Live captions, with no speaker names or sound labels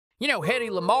You know, Hedy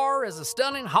Lamarr is a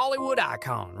stunning Hollywood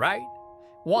icon, right?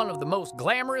 One of the most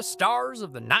glamorous stars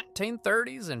of the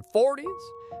 1930s and 40s.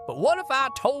 But what if I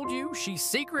told you she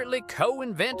secretly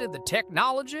co-invented the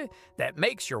technology that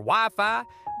makes your Wi-Fi,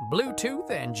 Bluetooth,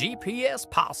 and GPS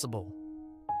possible?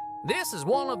 This is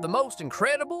one of the most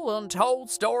incredible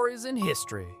untold stories in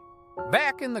history.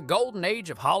 Back in the golden age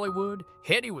of Hollywood,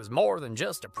 Hedy was more than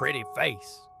just a pretty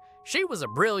face. She was a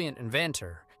brilliant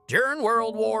inventor. During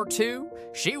World War II,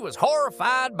 she was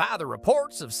horrified by the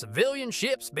reports of civilian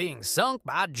ships being sunk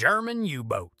by German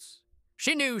U-boats.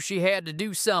 She knew she had to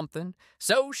do something,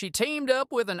 so she teamed up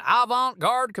with an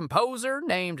avant-garde composer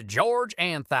named George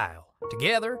Antheil.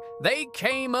 Together, they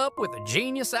came up with a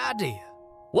genius idea.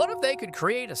 What if they could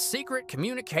create a secret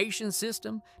communication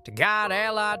system to guide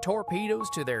Allied torpedoes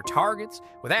to their targets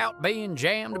without being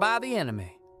jammed by the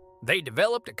enemy? They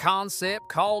developed a concept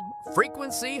called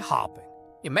frequency hopping.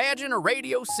 Imagine a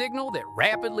radio signal that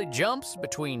rapidly jumps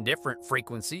between different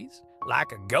frequencies,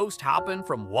 like a ghost hopping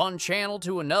from one channel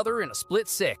to another in a split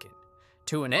second.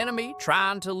 To an enemy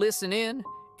trying to listen in,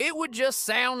 it would just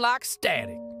sound like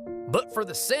static. But for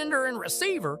the sender and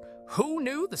receiver, who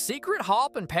knew the secret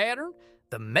hopping pattern,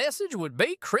 the message would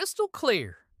be crystal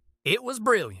clear. It was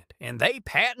brilliant, and they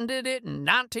patented it in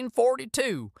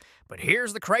 1942. But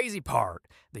here's the crazy part.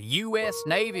 The U.S.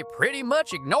 Navy pretty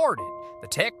much ignored it. The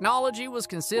technology was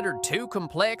considered too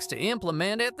complex to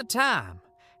implement at the time.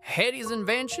 Hedy's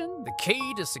invention, the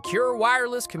key to secure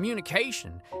wireless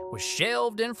communication, was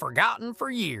shelved and forgotten for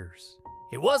years.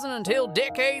 It wasn't until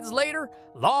decades later,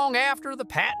 long after the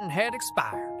patent had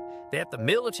expired, that the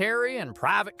military and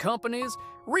private companies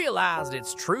realized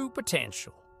its true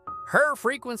potential. Her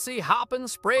frequency-hopping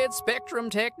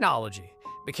spread-spectrum technology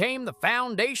became the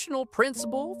foundational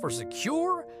principle for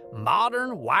secure,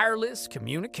 modern wireless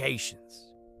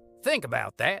communications. Think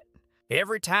about that.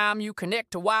 Every time you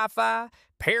connect to Wi-Fi,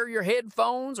 pair your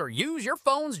headphones, or use your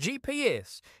phone's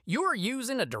GPS, you're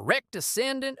using a direct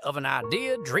descendant of an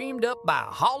idea dreamed up by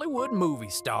a Hollywood movie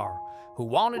star who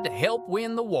wanted to help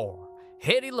win the war.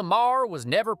 Hedy Lamarr was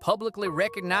never publicly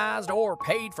recognized or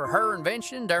paid for her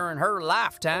invention during her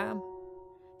lifetime.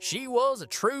 She was a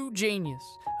true genius,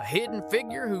 a hidden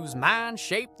figure whose mind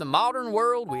shaped the modern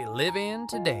world we live in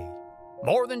today.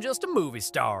 More than just a movie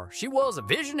star, she was a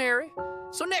visionary.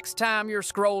 So next time you're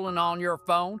scrolling on your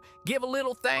phone, give a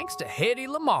little thanks to Hedy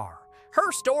Lamarr.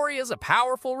 Her story is a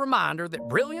powerful reminder that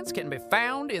brilliance can be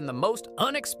found in the most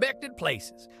unexpected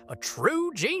places. A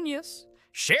true genius.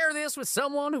 Share this with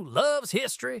someone who loves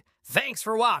history. Thanks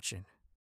for watching.